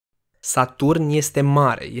Saturn este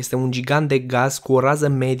mare, este un gigant de gaz cu o rază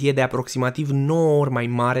medie de aproximativ 9 ori mai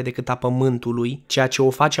mare decât a Pământului, ceea ce o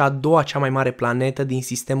face a doua cea mai mare planetă din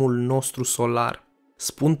sistemul nostru solar.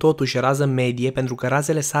 Spun totuși rază medie pentru că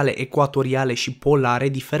razele sale ecuatoriale și polare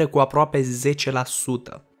diferă cu aproape 10%.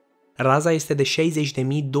 Raza este de 60.268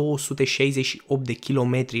 de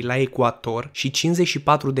kilometri la ecuator și 54.364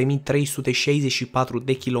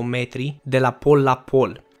 de kilometri de la pol la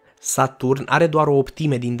pol. Saturn are doar o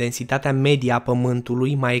optime din densitatea medie a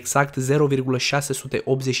Pământului, mai exact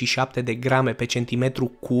 0,687 de grame pe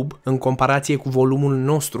centimetru cub, în comparație cu volumul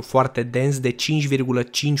nostru foarte dens de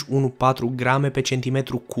 5,514 grame pe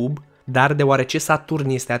centimetru cub, dar deoarece Saturn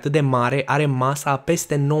este atât de mare, are masa a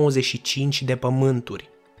peste 95 de pământuri.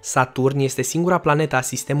 Saturn este singura planetă a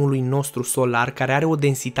sistemului nostru solar care are o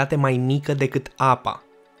densitate mai mică decât apa,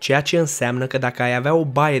 ceea ce înseamnă că dacă ai avea o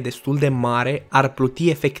baie destul de mare, ar pluti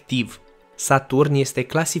efectiv. Saturn este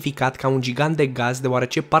clasificat ca un gigant de gaz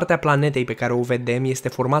deoarece partea planetei pe care o vedem este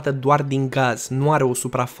formată doar din gaz, nu are o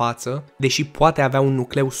suprafață, deși poate avea un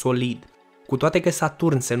nucleu solid. Cu toate că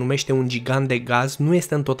Saturn se numește un gigant de gaz, nu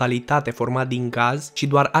este în totalitate format din gaz, ci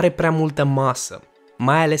doar are prea multă masă,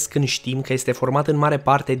 mai ales când știm că este format în mare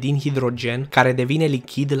parte din hidrogen, care devine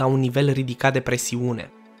lichid la un nivel ridicat de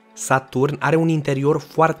presiune. Saturn are un interior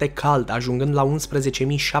foarte cald, ajungând la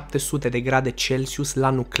 11.700 de grade Celsius la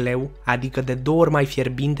nucleu, adică de 2 ori mai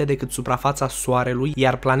fierbinte decât suprafața Soarelui,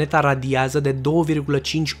 iar planeta radiază de 2,5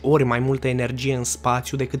 ori mai multă energie în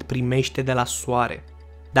spațiu decât primește de la Soare.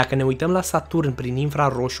 Dacă ne uităm la Saturn prin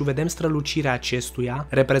infraroșu, vedem strălucirea acestuia,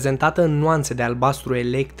 reprezentată în nuanțe de albastru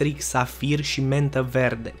electric, safir și mentă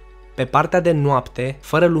verde. Pe partea de noapte,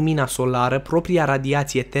 fără lumina solară, propria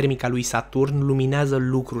radiație termică a lui Saturn luminează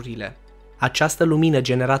lucrurile. Această lumină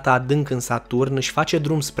generată adânc în Saturn își face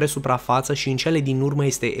drum spre suprafață și în cele din urmă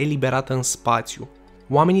este eliberată în spațiu.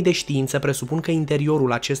 Oamenii de știință presupun că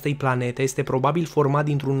interiorul acestei planete este probabil format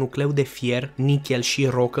dintr-un nucleu de fier, nichel și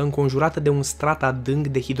rocă înconjurată de un strat adânc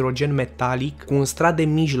de hidrogen metalic, cu un strat de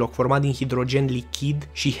mijloc format din hidrogen lichid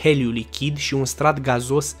și heliu lichid și un strat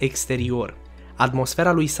gazos exterior.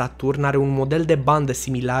 Atmosfera lui Saturn are un model de bandă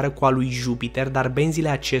similară cu a lui Jupiter, dar benzile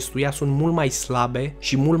acestuia sunt mult mai slabe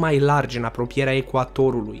și mult mai largi în apropierea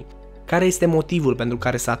ecuatorului. Care este motivul pentru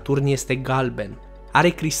care Saturn este galben? Are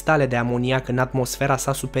cristale de amoniac în atmosfera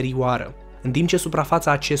sa superioară. În timp ce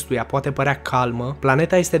suprafața acestuia poate părea calmă,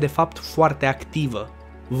 planeta este de fapt foarte activă.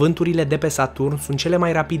 Vânturile de pe Saturn sunt cele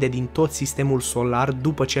mai rapide din tot sistemul solar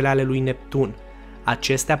după cele ale lui Neptun.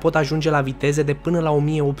 Acestea pot ajunge la viteze de până la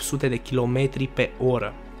 1800 de km pe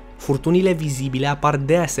oră. Furtunile vizibile apar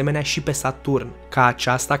de asemenea și pe Saturn, ca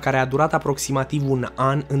aceasta care a durat aproximativ un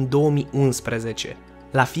an în 2011.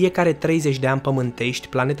 La fiecare 30 de ani pământești,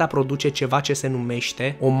 planeta produce ceva ce se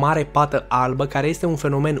numește o mare pată albă, care este un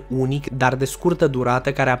fenomen unic, dar de scurtă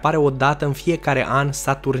durată, care apare o dată în fiecare an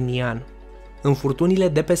saturnian. În furtunile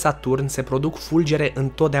de pe Saturn se produc fulgere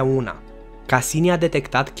întotdeauna. Cassini a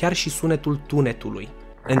detectat chiar și sunetul tunetului.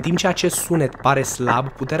 În timp ce acest sunet pare slab,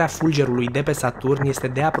 puterea fulgerului de pe Saturn este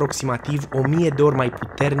de aproximativ 1000 de ori mai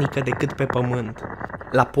puternică decât pe Pământ.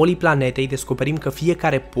 La polii planetei descoperim că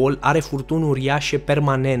fiecare pol are furtuni uriașe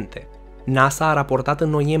permanente. NASA a raportat în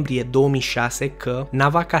noiembrie 2006 că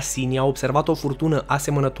nava Cassini a observat o furtună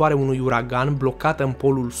asemănătoare unui uragan blocată în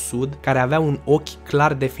polul sud, care avea un ochi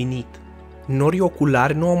clar definit. Norii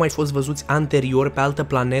oculari nu au mai fost văzuți anterior pe altă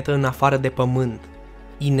planetă în afară de Pământ.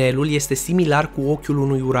 Inelul este similar cu ochiul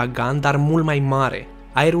unui uragan, dar mult mai mare.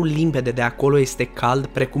 Aerul limpede de acolo este cald,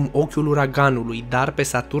 precum ochiul uraganului, dar pe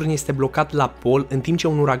Saturn este blocat la pol, în timp ce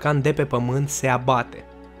un uragan de pe Pământ se abate.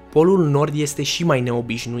 Polul nord este și mai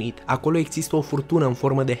neobișnuit. Acolo există o furtună în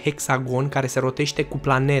formă de hexagon care se rotește cu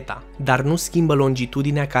planeta, dar nu schimbă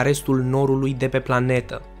longitudinea ca restul norului de pe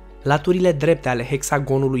planetă. Laturile drepte ale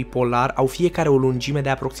hexagonului polar au fiecare o lungime de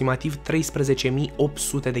aproximativ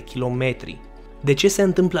 13.800 de kilometri. De ce se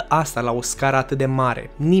întâmplă asta la o scară atât de mare?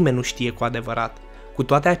 Nimeni nu știe cu adevărat. Cu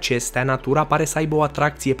toate acestea, natura pare să aibă o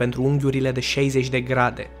atracție pentru unghiurile de 60 de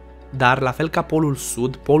grade. Dar, la fel ca polul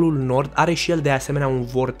sud, polul nord are și el de asemenea un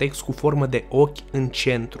vortex cu formă de ochi în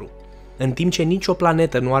centru. În timp ce nicio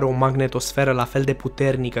planetă nu are o magnetosferă la fel de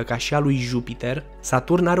puternică ca și a lui Jupiter,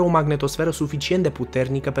 Saturn are o magnetosferă suficient de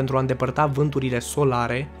puternică pentru a îndepărta vânturile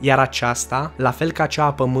solare, iar aceasta, la fel ca cea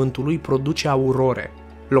a Pământului, produce aurore.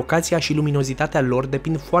 Locația și luminozitatea lor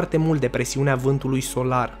depind foarte mult de presiunea vântului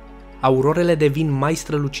solar. Aurorele devin mai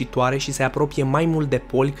strălucitoare și se apropie mai mult de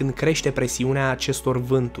poli când crește presiunea acestor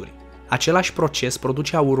vânturi. Același proces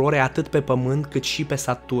produce aurore atât pe Pământ cât și pe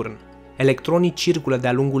Saturn. Electronii circulă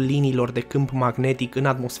de-a lungul liniilor de câmp magnetic în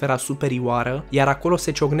atmosfera superioară, iar acolo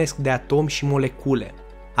se ciocnesc de atomi și molecule.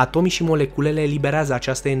 Atomii și moleculele eliberează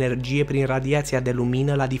această energie prin radiația de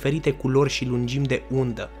lumină la diferite culori și lungimi de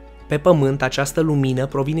undă. Pe Pământ, această lumină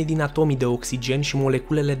provine din atomii de oxigen și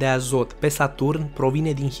moleculele de azot. Pe Saturn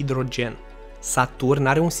provine din hidrogen. Saturn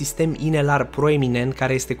are un sistem inelar proeminent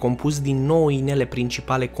care este compus din 9 inele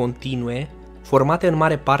principale continue, formate în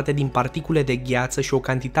mare parte din particule de gheață și o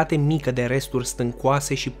cantitate mică de resturi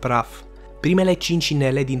stâncoase și praf. Primele 5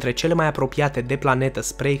 inele dintre cele mai apropiate de planetă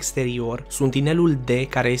spre exterior sunt inelul D,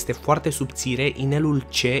 care este foarte subțire, inelul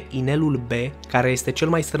C, inelul B, care este cel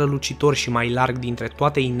mai strălucitor și mai larg dintre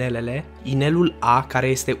toate inelele, inelul A, care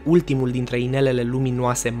este ultimul dintre inelele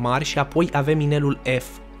luminoase mari și apoi avem inelul F.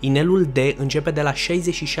 Inelul D începe de la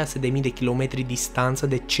 66.000 de kilometri distanță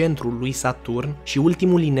de centrul lui Saturn și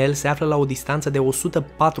ultimul inel se află la o distanță de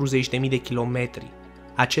 140.000 de kilometri.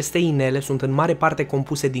 Aceste inele sunt în mare parte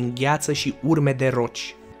compuse din gheață și urme de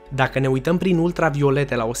roci. Dacă ne uităm prin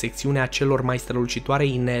ultraviolete la o secțiune a celor mai strălucitoare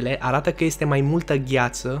inele, arată că este mai multă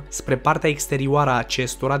gheață spre partea exterioară a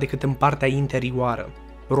acestora decât în partea interioară.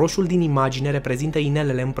 Roșul din imagine reprezintă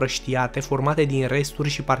inelele împrăștiate formate din resturi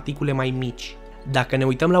și particule mai mici. Dacă ne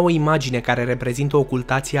uităm la o imagine care reprezintă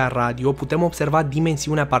ocultația radio, putem observa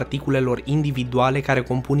dimensiunea particulelor individuale care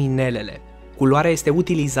compun inelele. Culoarea este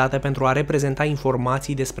utilizată pentru a reprezenta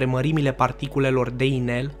informații despre mărimile particulelor de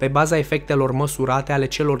inel pe baza efectelor măsurate ale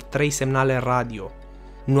celor 3 semnale radio.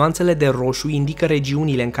 Nuanțele de roșu indică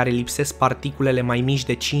regiunile în care lipsesc particulele mai mici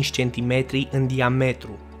de 5 cm în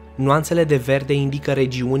diametru. Nuanțele de verde indică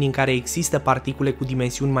regiuni în care există particule cu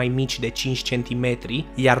dimensiuni mai mici de 5 cm,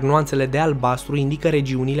 iar nuanțele de albastru indică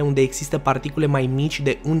regiunile unde există particule mai mici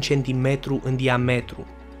de 1 cm în diametru.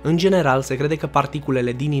 În general, se crede că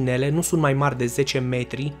particulele din inele nu sunt mai mari de 10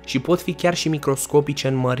 metri și pot fi chiar și microscopice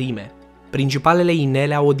în mărime. Principalele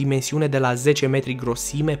inele au o dimensiune de la 10 metri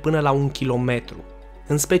grosime până la 1 km.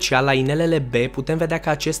 În special, la inelele B putem vedea că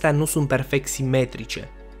acestea nu sunt perfect simetrice.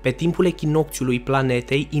 Pe timpul echinocțiului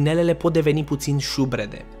planetei, inelele pot deveni puțin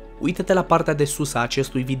șubrede. Uită-te la partea de sus a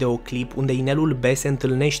acestui videoclip unde inelul B se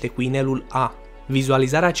întâlnește cu inelul A.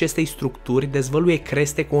 Vizualizarea acestei structuri dezvăluie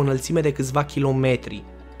creste cu o înălțime de câțiva kilometri.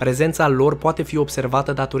 Prezența lor poate fi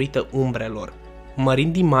observată datorită umbrelor.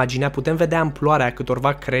 Mărind imaginea, putem vedea amploarea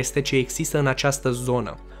câtorva creste ce există în această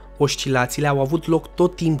zonă. Oscilațiile au avut loc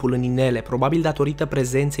tot timpul în inele, probabil datorită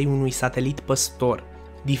prezenței unui satelit păstor.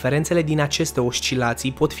 Diferențele din aceste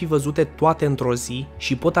oscilații pot fi văzute toate într-o zi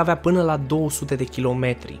și pot avea până la 200 de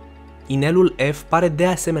kilometri. Inelul F pare de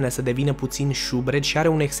asemenea să devină puțin șubred și are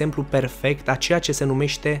un exemplu perfect a ceea ce se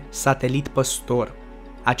numește satelit păstor.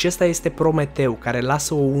 Acesta este Prometeu, care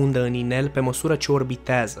lasă o undă în inel pe măsură ce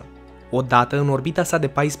orbitează. Odată, în orbita sa de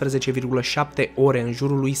 14,7 ore în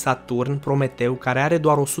jurul lui Saturn, Prometeu, care are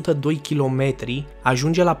doar 102 km,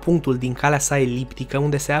 ajunge la punctul din calea sa eliptică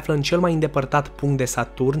unde se află în cel mai îndepărtat punct de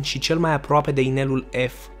Saturn și cel mai aproape de inelul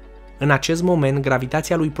F. În acest moment,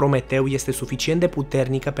 gravitația lui Prometeu este suficient de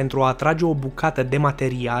puternică pentru a atrage o bucată de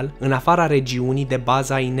material în afara regiunii de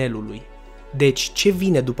bază a inelului. Deci, ce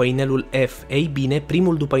vine după inelul F? Ei bine,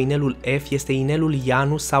 primul după inelul F este inelul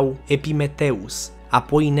Janus sau Epimetheus,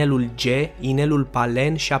 apoi inelul G, inelul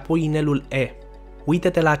Palen și apoi inelul E.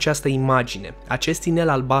 Uită-te la această imagine. Acest inel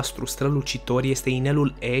albastru strălucitor este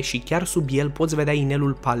inelul E și chiar sub el poți vedea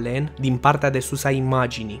inelul Palen din partea de sus a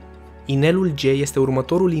imaginii. Inelul G este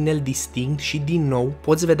următorul inel distinct și, din nou,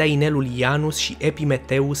 poți vedea inelul Janus și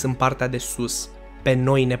Epimetheus în partea de sus. Pe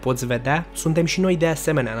noi ne poți vedea? Suntem și noi de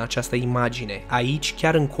asemenea în această imagine. Aici,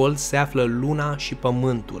 chiar în colț, se află Luna și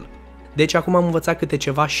Pământul. Deci acum am învățat câte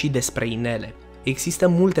ceva și despre inele. Există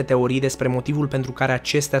multe teorii despre motivul pentru care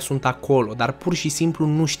acestea sunt acolo, dar pur și simplu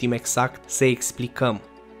nu știm exact să explicăm.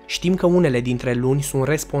 Știm că unele dintre luni sunt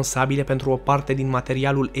responsabile pentru o parte din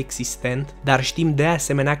materialul existent, dar știm de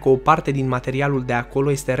asemenea că o parte din materialul de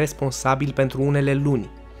acolo este responsabil pentru unele luni.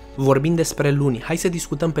 Vorbind despre luni, hai să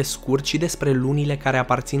discutăm pe scurt și despre lunile care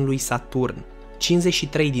aparțin lui Saturn.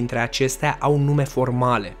 53 dintre acestea au nume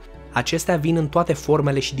formale. Acestea vin în toate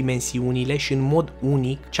formele și dimensiunile și în mod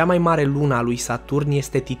unic, cea mai mare lună a lui Saturn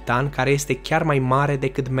este Titan, care este chiar mai mare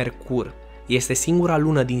decât Mercur. Este singura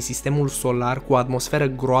lună din sistemul solar cu o atmosferă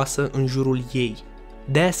groasă în jurul ei.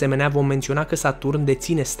 De asemenea, vom menționa că Saturn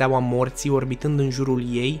deține steaua morții orbitând în jurul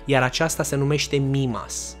ei, iar aceasta se numește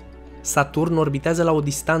Mimas. Saturn orbitează la o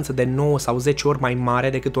distanță de 9 sau 10 ori mai mare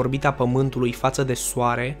decât orbita Pământului față de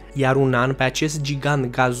Soare, iar un an pe acest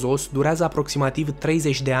gigant gazos durează aproximativ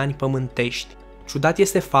 30 de ani pământești. Ciudat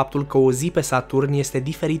este faptul că o zi pe Saturn este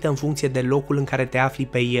diferită în funcție de locul în care te afli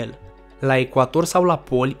pe el. La ecuator sau la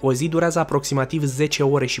poli, o zi durează aproximativ 10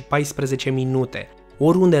 ore și 14 minute.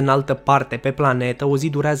 Oriunde în altă parte pe planetă, o zi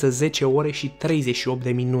durează 10 ore și 38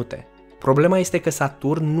 de minute. Problema este că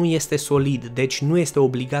Saturn nu este solid, deci nu este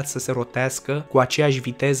obligat să se rotească cu aceeași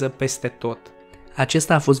viteză peste tot.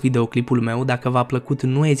 Acesta a fost videoclipul meu, dacă v-a plăcut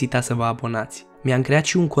nu ezitați să vă abonați. Mi-am creat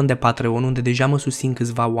și un cont de Patreon unde deja mă susțin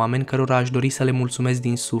câțiva oameni cărora aș dori să le mulțumesc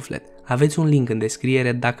din suflet. Aveți un link în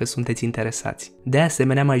descriere dacă sunteți interesați. De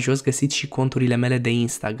asemenea, mai jos găsiți și conturile mele de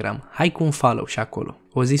Instagram. Hai cu un follow și acolo.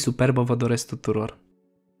 O zi superbă vă doresc tuturor!